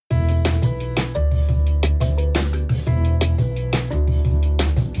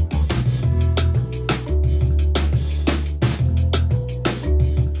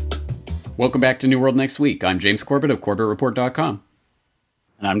Welcome back to New World Next Week. I'm James Corbett of CorbettReport.com.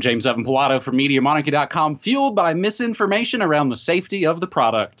 And I'm James Evan Pilato from MediaMonarchy.com, fueled by misinformation around the safety of the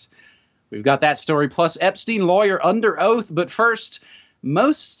product. We've got that story, plus Epstein lawyer under oath. But first,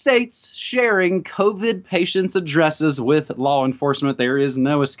 most states sharing COVID patients' addresses with law enforcement. There is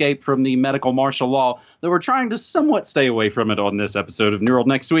no escape from the medical martial law, though we're trying to somewhat stay away from it on this episode of New World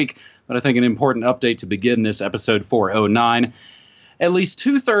Next Week. But I think an important update to begin this episode 409. At least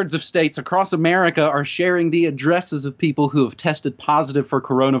 2/3 of states across America are sharing the addresses of people who have tested positive for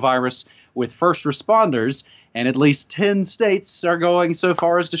coronavirus with first responders, and at least 10 states are going so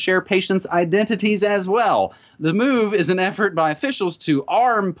far as to share patients' identities as well. The move is an effort by officials to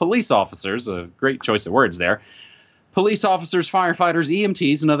arm police officers, a great choice of words there, police officers, firefighters,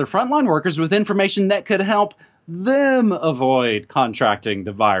 EMTs, and other frontline workers with information that could help them avoid contracting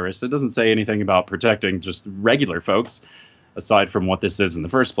the virus. It doesn't say anything about protecting just regular folks, aside from what this is in the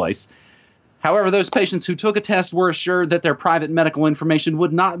first place. However, those patients who took a test were assured that their private medical information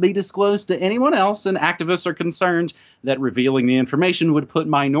would not be disclosed to anyone else, and activists are concerned that revealing the information would put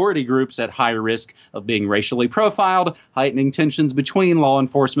minority groups at higher risk of being racially profiled, heightening tensions between law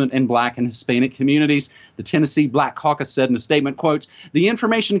enforcement and Black and Hispanic communities. The Tennessee Black Caucus said in a statement, quote, "The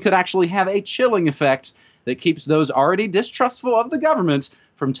information could actually have a chilling effect that keeps those already distrustful of the government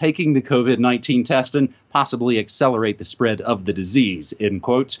from taking the COVID-19 test and possibly accelerate the spread of the disease," end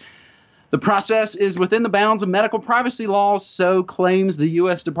quote. The process is within the bounds of medical privacy laws, so claims the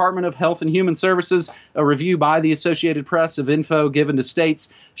U.S. Department of Health and Human Services. A review by the Associated Press of info given to states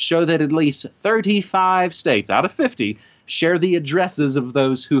show that at least 35 states out of 50 share the addresses of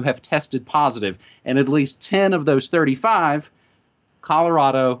those who have tested positive, and at least 10 of those 35,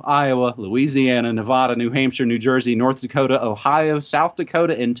 Colorado, Iowa, Louisiana, Nevada, New Hampshire, New Jersey, North Dakota, Ohio, South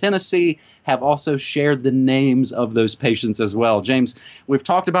Dakota, and Tennessee have also shared the names of those patients as well. James, we've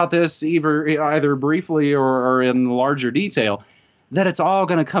talked about this either briefly or in larger detail, that it's all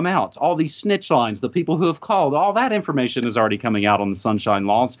going to come out. All these snitch lines, the people who have called, all that information is already coming out on the Sunshine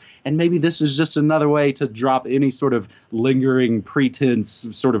Laws. And maybe this is just another way to drop any sort of lingering pretense,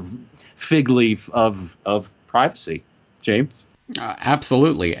 sort of fig leaf of privacy. James?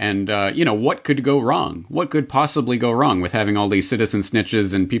 Absolutely. And, what could go wrong? What could possibly go wrong with having all these citizen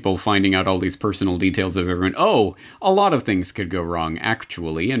snitches and people finding out all these personal details of everyone? Oh, a lot of things could go wrong,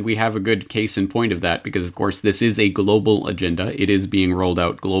 actually. And we have a good case in point of that because, of course, this is a global agenda. It is being rolled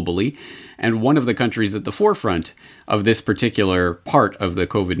out globally. And one of the countries at the forefront of this particular part of the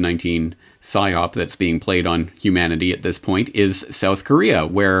COVID-19 psyop that's being played on humanity at this point is South Korea,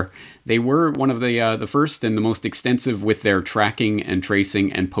 where they were one of the first and the most extensive with their tracking and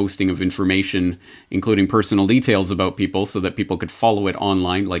tracing and posting of information, including personal details about people so that people could follow it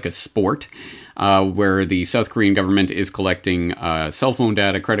online like a sport, where the South Korean government is collecting cell phone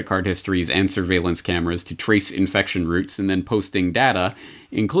data, credit card histories, and surveillance cameras to trace infection routes and then posting data,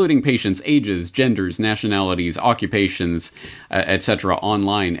 including patients' ages, genders, nationalities, occupations, etc.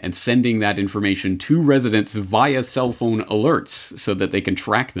 online, and sending that information to residents via cell phone alerts so that they can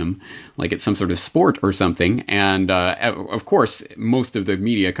track them like it's some sort of sport or something. And of course, most of the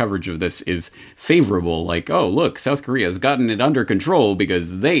media coverage of this is favorable, like, oh, look, South Korea has gotten it under control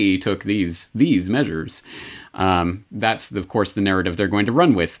because they took these measures. That's, of course, the narrative they're going to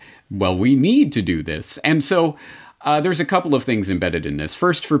run with. Well, we need to do this. And so there's a couple of things embedded in this.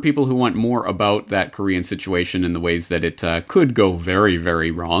 First, for people who want more about that Korean situation and the ways that it could go very, very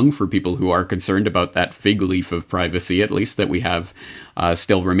wrong, for people who are concerned about that fig leaf of privacy, at least, that we have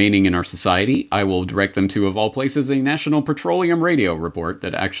still remaining in our society, I will direct them to, of all places, a National Petroleum Radio report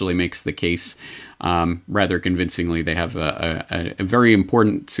that actually makes the case rather convincingly. They have a very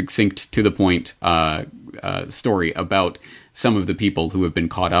important, succinct, to the point story about some of the people who have been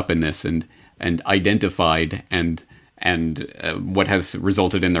caught up in this and identified and what has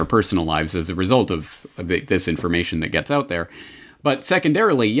resulted in their personal lives as a result of this information that gets out there. But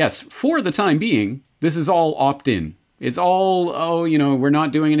secondarily, yes, for the time being, this is all opt-in. It's all, we're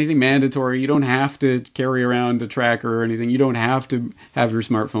not doing anything mandatory. You don't have to carry around a tracker or anything. You don't have to have your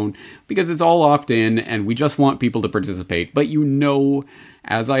smartphone because it's all opt-in and we just want people to participate. But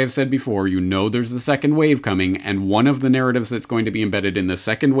as I have said before, there's the second wave coming, and one of the narratives that's going to be embedded in the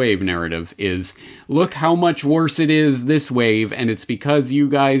second wave narrative is, look how much worse it is this wave, and it's because you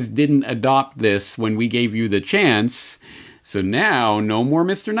guys didn't adopt this when we gave you the chance. So now, no more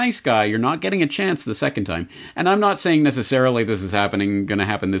Mr. Nice Guy. You're not getting a chance the second time. And I'm not saying necessarily this is going to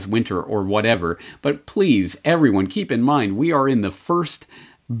happen this winter or whatever, but please, everyone, keep in mind, we are in the first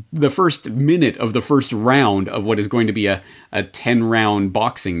minute of the first round of what is going to be a 10-round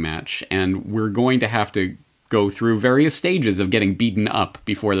boxing match, and we're going to have to go through various stages of getting beaten up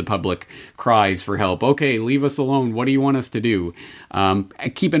before the public cries for help. Okay, leave us alone. What do you want us to do?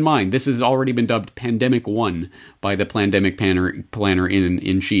 Keep in mind, this has already been dubbed Pandemic 1 by the pandemic planner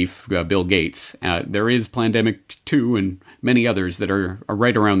in chief, Bill Gates. There is Pandemic 2 and many others that are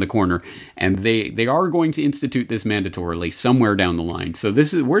right around the corner, and they are going to institute this mandatorily somewhere down the line. So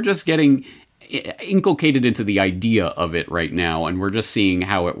we're just getting inculcated into the idea of it right now, and we're just seeing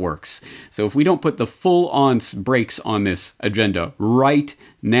how it works. So if we don't put the full-on brakes on this agenda right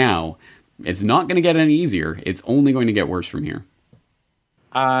now, it's not going to get any easier. It's only going to get worse from here.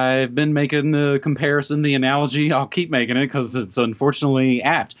 I've been making the comparison, the analogy. I'll keep making it because it's unfortunately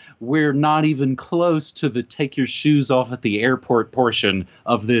apt. We're not even close to the take your shoes off at the airport portion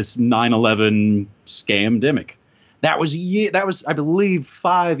of this 9/11 scamdemic. That was, I believe,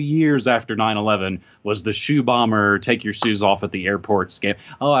 5 years after 9/11 was the shoe bomber, take your shoes off at the airport scam.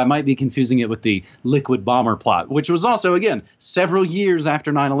 Oh, I might be confusing it with the liquid bomber plot, which was also, again, several years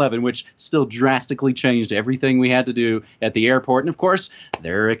after 9/11, which still drastically changed everything we had to do at the airport. And, of course,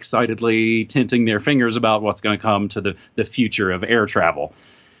 they're excitedly tinting their fingers about what's going to come to the future of air travel.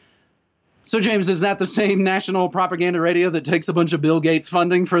 So, James, is that the same national propaganda radio that takes a bunch of Bill Gates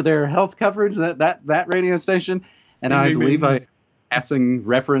funding for their health coverage, that radio station? And I believe I passing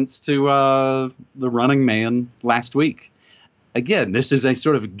reference to the Running Man last week. Again, this is a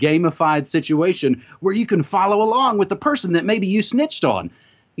sort of gamified situation where you can follow along with the person that maybe you snitched on.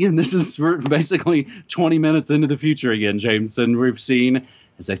 And we're basically 20 minutes into the future again, James. And we've seen,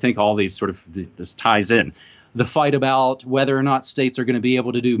 as I think all these sort of this ties in, the fight about whether or not states are going to be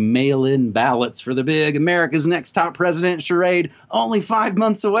able to do mail-in ballots for the big America's Next Top President charade, only 5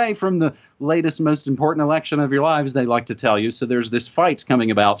 months away from the latest, most important election of your lives, they like to tell you. So there's this fight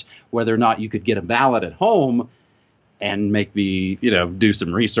coming about whether or not you could get a ballot at home and make me, do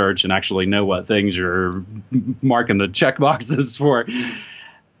some research and actually know what things you're marking the check boxes for.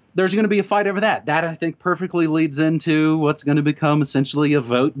 There's going to be a fight over that. That, I think, perfectly leads into what's going to become essentially a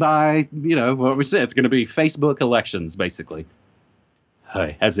vote by, what we say. It's going to be Facebook elections, basically.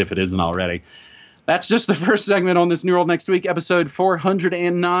 Hey, as if it isn't already. That's just the first segment on This New World Next Week, episode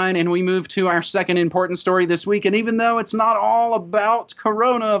 409, and we move to our second important story this week. And even though it's not all about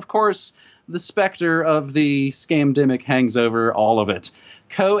Corona, of course, the specter of the scamdemic hangs over all of it.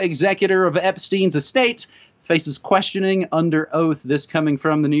 Co-executor of Epstein's estate faces questioning under oath. This coming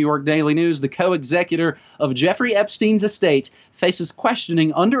from the New York Daily News. The co-executor of Jeffrey Epstein's estate faces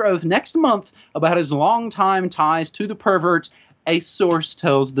questioning under oath next month about his longtime ties to the pervert, a source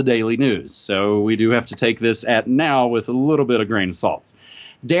tells the Daily News. So we do have to take this at now with a little bit of grain of salt.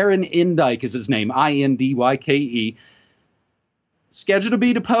 Darren Indyke is his name, Indyke. Scheduled to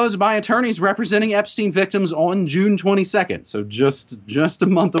be deposed by attorneys representing Epstein victims on June 22nd, so just a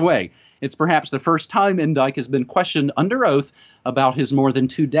month away. It's perhaps the first time Indyke has been questioned under oath about his more than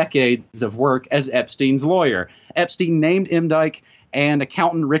 2 decades of work as Epstein's lawyer. Epstein named Indyke and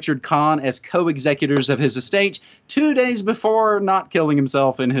accountant Richard Kahn as co-executors of his estate 2 days before not killing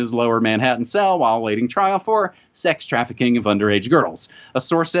himself in his lower Manhattan cell while awaiting trial for sex trafficking of underage girls. A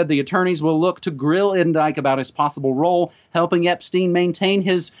source said the attorneys will look to grill Indyke about his possible role helping Epstein maintain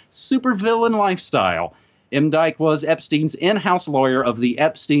his supervillain lifestyle. Indyke was Epstein's in-house lawyer of the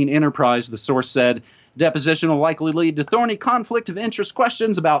Epstein Enterprise, the source said. Deposition will likely lead to thorny conflict of interest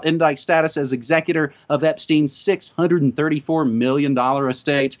questions about Indyke's status as executor of Epstein's $634 million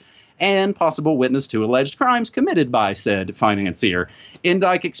estate and possible witness to alleged crimes committed by said financier.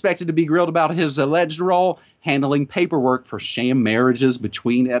 Indyke expected to be grilled about his alleged role handling paperwork for sham marriages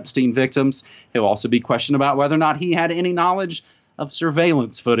between Epstein victims. He'll also be questioned about whether or not he had any knowledge of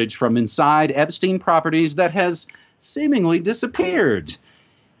surveillance footage from inside Epstein properties that has seemingly disappeared.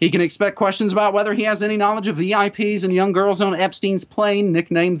 He can expect questions about whether he has any knowledge of VIPs and young girls on Epstein's plane,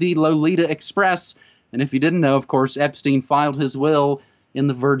 nicknamed the Lolita Express. And if you didn't know, of course, Epstein filed his will in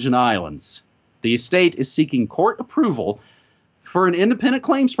the Virgin Islands. The estate is seeking court approval for an independent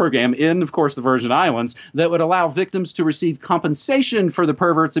claims program in, of course, the Virgin Islands that would allow victims to receive compensation for the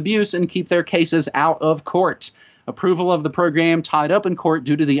pervert's abuse and keep their cases out of court. Approval of the program tied up in court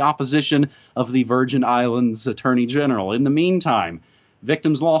due to the opposition of the Virgin Islands Attorney General. In the meantime,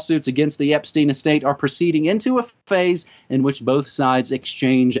 victims' lawsuits against the Epstein estate are proceeding into a phase in which both sides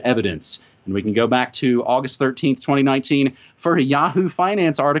exchange evidence. And we can go back to August 13th, 2019, for a Yahoo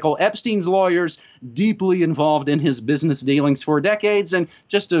Finance article. Epstein's lawyers deeply involved in his business dealings for decades. And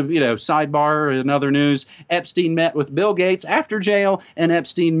just a sidebar in other news, Epstein met with Bill Gates after jail, and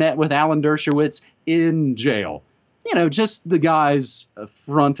Epstein met with Alan Dershowitz in jail. Just the guys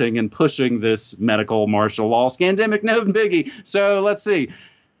fronting and pushing this medical martial law scandemic, no biggie. So let's see.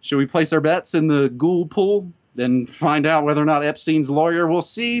 Should we place our bets in the ghoul pool? then find out whether or not Epstein's lawyer will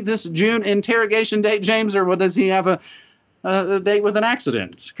see this June interrogation date, James, or does he have a date with an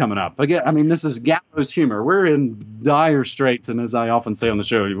accident coming up? Again, I mean, this is gallows humor. We're in dire straits, and as I often say on the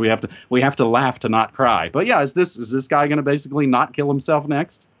show, we have to laugh to not cry. But yeah, is this guy going to basically not kill himself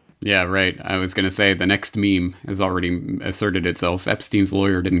next? Yeah, right. I was going to say the next meme has already asserted itself. Epstein's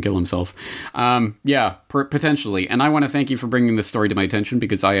lawyer didn't kill himself. Yeah, potentially. And I want to thank you for bringing this story to my attention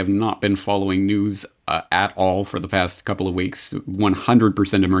because I have not been following news at all for the past couple of weeks.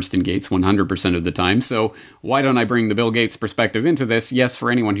 100% immersed in Gates, 100% of the time. So why don't I bring the Bill Gates perspective into this? Yes,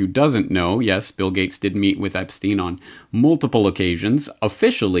 for anyone who doesn't know, yes, Bill Gates did meet with Epstein on multiple occasions,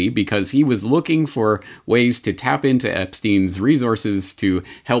 officially, because he was looking for ways to tap into Epstein's resources to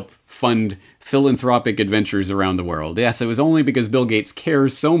help fund philanthropic adventures around the world. Yes, it was only because Bill Gates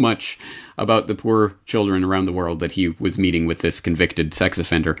cares so much about the poor children around the world that he was meeting with this convicted sex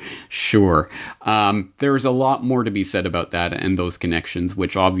offender. Sure. There's a lot more to be said about that and those connections,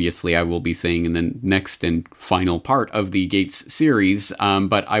 which obviously I will be saying in the next and final part of the Gates series.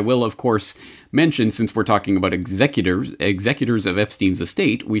 But I will, of course, mention, since we're talking about executors of Epstein's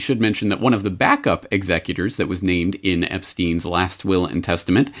estate, we should mention that one of the backup executors that was named in Epstein's last will and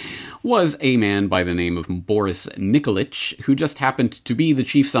testament was a man by the name of Boris Nikolic, who just happened to be the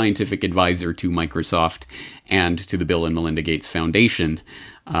chief scientific advisor to Microsoft and to the Bill and Melinda Gates Foundation.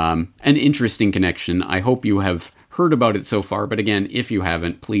 An interesting connection. I hope you have heard about it so far, but again, if you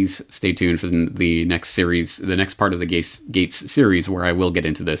haven't, please stay tuned for the next series, the next part of the Gates series, where I will get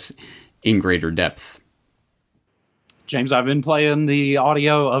into this in greater depth. James, I've been playing the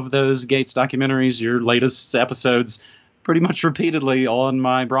audio of those Gates documentaries, your latest episodes, pretty much repeatedly on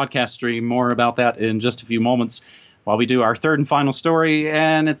my broadcast stream. More about that in just a few moments while we do our third and final story,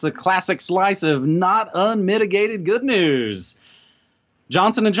 and it's a classic slice of not unmitigated good news.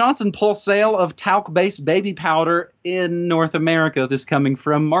 Johnson & Johnson pulls sale of talc-based baby powder in North America. This coming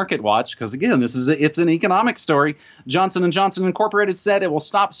from MarketWatch, because again, it's an economic story. Johnson & Johnson Incorporated said it will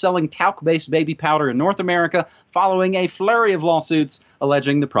stop selling talc-based baby powder in North America following a flurry of lawsuits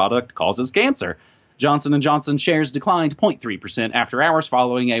alleging the product causes cancer. Johnson & Johnson shares declined 0.3% after hours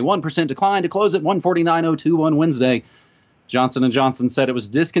following a 1% decline to close at 149.02 on Wednesday. Johnson & Johnson said it was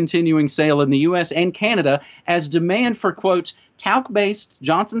discontinuing sale in the U.S. and Canada as demand for, quote, talc-based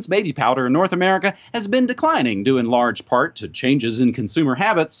Johnson's baby powder in North America has been declining, due in large part to changes in consumer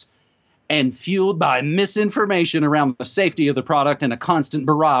habits and fueled by misinformation around the safety of the product and a constant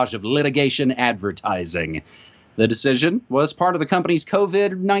barrage of litigation advertising. The decision was part of the company's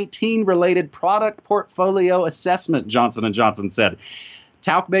COVID-19 related product portfolio assessment, Johnson & Johnson said.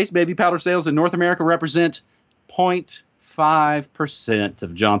 Talc-based baby powder sales in North America represent 0.5%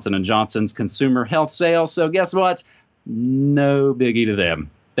 of Johnson & Johnson's consumer health sales. So guess what? No biggie to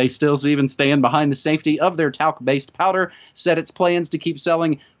them. They still even stand behind the safety of their talc-based powder, said its plans to keep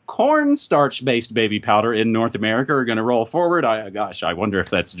selling cornstarch-based baby powder in North America are going to roll forward. I wonder if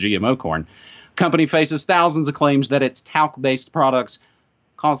that's GMO corn. Company faces thousands of claims that its talc-based products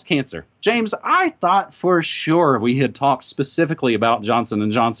cause cancer. James, I thought for sure we had talked specifically about Johnson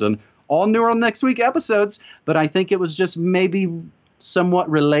 & Johnson on Neural Next Week episodes, but I think it was just maybe somewhat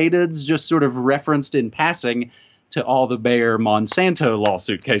related, just sort of referenced in passing to all the Bayer Monsanto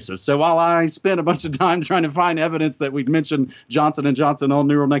lawsuit cases. So while I spent a bunch of time trying to find evidence that we'd mentioned Johnson & Johnson on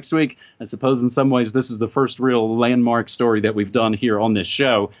Neural Next Week, I suppose in some ways this is the first real landmark story that we've done here on this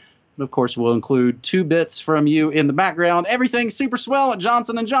show. Of course, we'll include 2 bits from you in the background. Everything's super swell at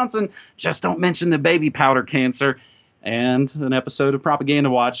Johnson & Johnson. Just don't mention the baby powder cancer. And an episode of Propaganda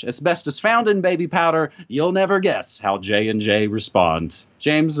Watch. Asbestos found in baby powder. You'll never guess how J&J responds.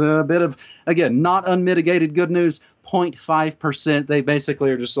 James, a bit of, again, not unmitigated good news. 0.5%. They basically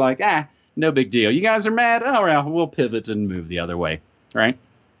are just like, no big deal. You guys are mad? Oh, well, we'll pivot and move the other way. Right?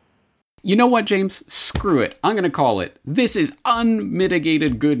 You know what, James? Screw it. I'm going to call it. This is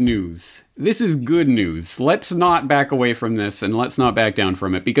unmitigated good news. This is good news. Let's not back away from this and let's not back down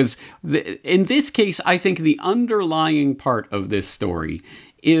from it, because in this case, I think the underlying part of this story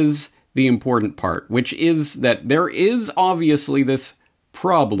is the important part, which is that there is obviously this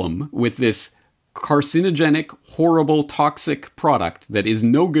problem with this carcinogenic, horrible, toxic product that is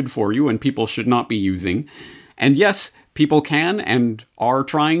no good for you and people should not be using. And yes, people can and are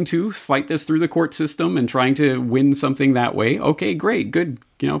trying to fight this through the court system and trying to win something that way. Okay, great, good,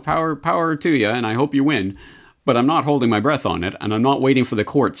 power to you, and I hope you win. But I'm not holding my breath on it, and I'm not waiting for the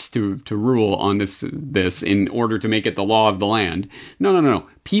courts to rule on this in order to make it the law of the land. No.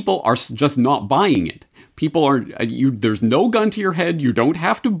 People are just not buying it. People are, there's no gun to your head. You don't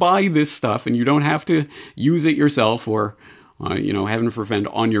have to buy this stuff, and you don't have to use it yourself or heaven forfend,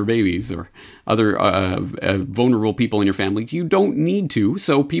 on your babies or other vulnerable people in your family. You don't need to,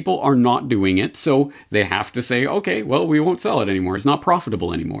 so people are not doing it, so they have to say, okay, well, we won't sell it anymore. It's not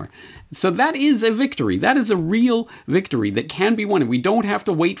profitable anymore. So that is a victory. That is a real victory that can be won. And we don't have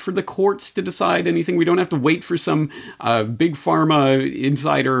to wait for the courts to decide anything. We don't have to wait for some big pharma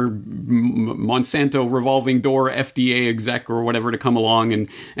insider, Monsanto revolving door FDA exec or whatever to come along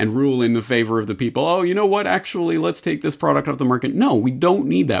and rule in the favor of the people. Oh, you know what? Actually, let's take this product off the market. No, we don't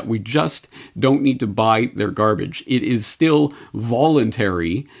need that. We just don't need to buy their garbage. It is still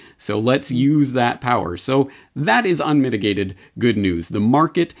voluntary. So let's use that power. So that is unmitigated good news. The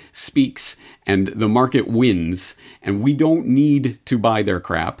market speaks and the market wins, and we don't need to buy their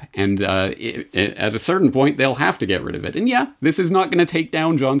crap. And at a certain point, they'll have to get rid of it. And yeah, this is not going to take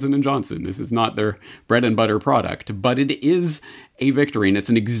down Johnson & Johnson. This is not their bread and butter product, but it is a victory, and it's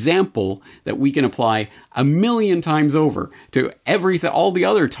an example that we can apply 1,000,000 times over to all the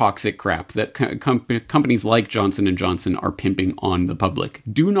other toxic crap that companies like Johnson & Johnson are pimping on the public.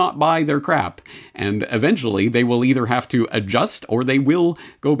 Do not buy their crap, and eventually they will either have to adjust or they will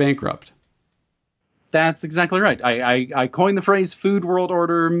go bankrupt. That's exactly right. I coined the phrase food world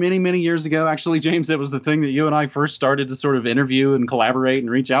order many, many years ago. Actually, James, it was the thing that you and I first started to sort of interview and collaborate and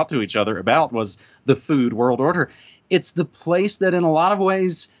reach out to each other about, was the food world order. It's the place that in a lot of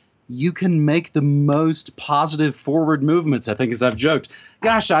ways you can make the most positive forward movements. I think, as I've joked,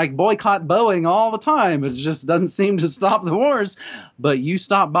 gosh, I boycott Boeing all the time. It just doesn't seem to stop the wars. But you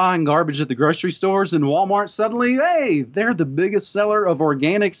stop buying garbage at the grocery stores and Walmart, suddenly, hey, they're the biggest seller of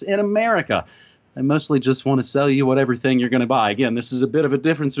organics in America. They mostly just want to sell you whatever thing you're going to buy. Again, this is a bit of a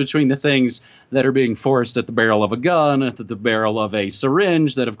difference between the things that are being forced at the barrel of a gun, at the barrel of a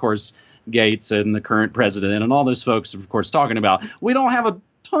syringe that, of course, Gates and the current president and all those folks are, of course, talking about. We don't have a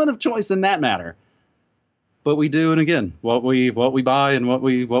ton of choice in that matter. But we do, and again, what we buy and what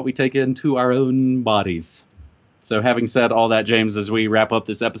we take into our own bodies. So having said all that, James, as we wrap up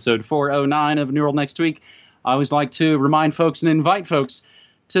this episode 409 of New World Next Week, I always like to remind folks and invite folks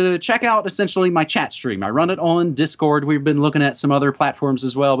to check out essentially my chat stream. I run it on Discord. We've been looking at some other platforms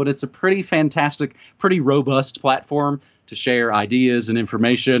as well, but it's a pretty fantastic, pretty robust platform to share ideas and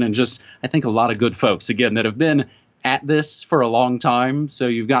information, and just, I think, a lot of good folks, again, that have been at this for a long time. So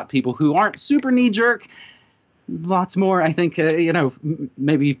you've got people who aren't super knee-jerk, lots more, I think,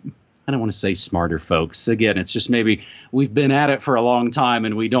 maybe, I don't want to say smarter folks. Again, it's just maybe we've been at it for a long time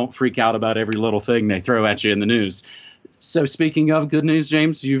and we don't freak out about every little thing they throw at you in the news. So speaking of good news,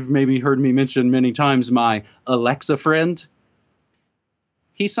 James, you've maybe heard me mention many times my Alexa friend.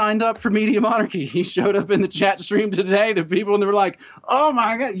 He signed up for Media Monarchy. He showed up in the chat stream today. The people were like, oh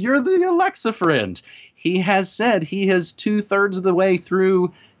my God, you're the Alexa friend. He has said he is 2/3 of the way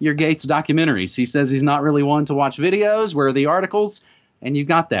through your Gates documentaries. He says he's not really one to watch videos. Where are the articles? And you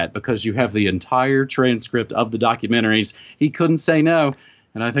got that because you have the entire transcript of the documentaries. He couldn't say no.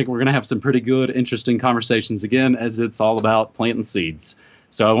 And I think we're going to have some pretty good, interesting conversations again, as it's all about planting seeds.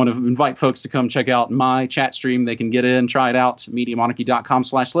 So I want to invite folks to come check out my chat stream. They can get in, try it out,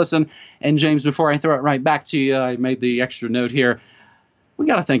 MediaMonarchy.com/listen. And James, before I throw it right back to you, I made the extra note here. We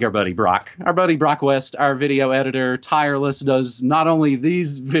got to thank our buddy Brock West, our video editor, tireless, does not only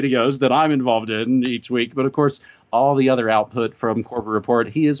these videos that I'm involved in each week, but of course, all the other output from Corporate Report.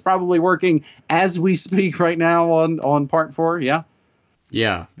 He is probably working as we speak right now on part 4. Yeah.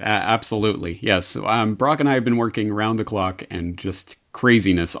 Yeah, absolutely. Yes. Brock and I have been working around the clock and just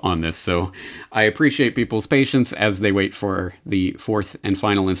craziness on this. So I appreciate people's patience as they wait for the 4th and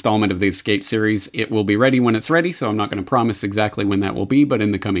final installment of the Escape series. It will be ready when it's ready, so I'm not going to promise exactly when that will be, but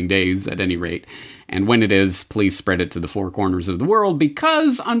in the coming days at any rate. And when it is, please spread it to the 4 corners of the world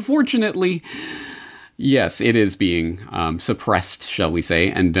because, unfortunately, yes, it is being suppressed, shall we say,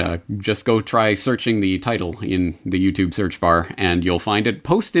 and just go try searching the title in the YouTube search bar, and you'll find it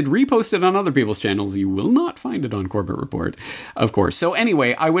reposted on other people's channels. You will not find it on Corporate Report, of course. So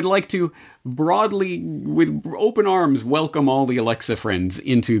anyway, I would like to broadly, with open arms, welcome all the Alexa friends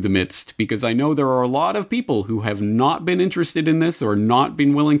into the midst, because I know there are a lot of people who have not been interested in this or not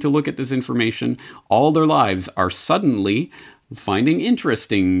been willing to look at this information all their lives are suddenly finding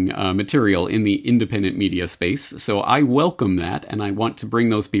interesting material in the independent media space. So I welcome that, and I want to bring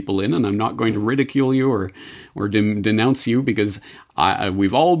those people in, and I'm not going to ridicule you or denounce you, because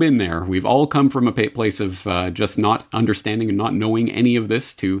we've all been there. We've all come from a place of just not understanding and not knowing any of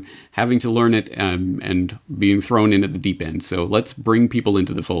this to having to learn it and being thrown in at the deep end. So let's bring people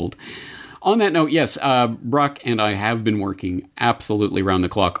into the fold. On that note, yes, Brock and I have been working absolutely round the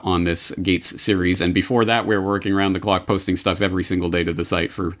clock on this Gates series, and before that, we were working round the clock posting stuff every single day to the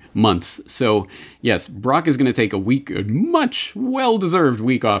site for months. So, yes, Brock is going to take a much well-deserved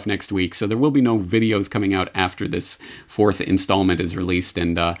week off next week, so there will be no videos coming out after this 4th installment is released,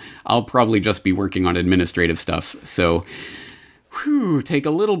 and I'll probably just be working on administrative stuff, so take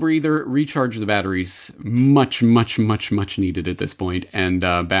a little breather, recharge the batteries, much needed at this point, and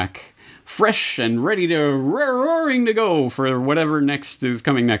back fresh and ready to roaring to go for whatever next is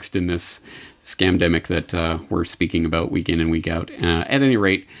coming next in this scamdemic that we're speaking about week in and week out. At any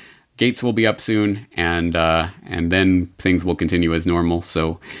rate, Gates will be up soon, and then things will continue as normal.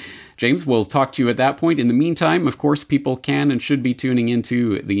 So, James, we'll talk to you at that point. In the meantime, of course, people can and should be tuning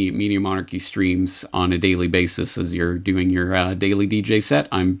into the Media Monarchy streams on a daily basis as you're doing your daily DJ set.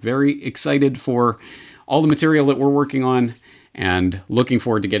 I'm very excited for all the material that we're working on, and looking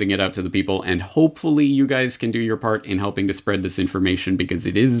forward to getting it out to the people, and hopefully you guys can do your part in helping to spread this information, because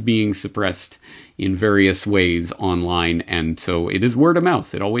it is being suppressed in various ways online, and so it is word of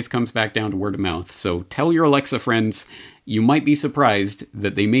mouth. It always comes back down to word of mouth. So tell your Alexa friends. You might be surprised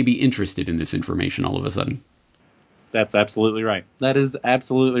that they may be interested in this information all of a sudden. That's absolutely right. That is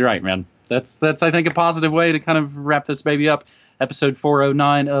absolutely right, man. That's I think, a positive way to kind of wrap this baby up. Episode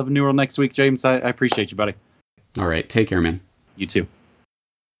 409 of New World next week, James. I appreciate you, buddy. All right, take care, man. You too.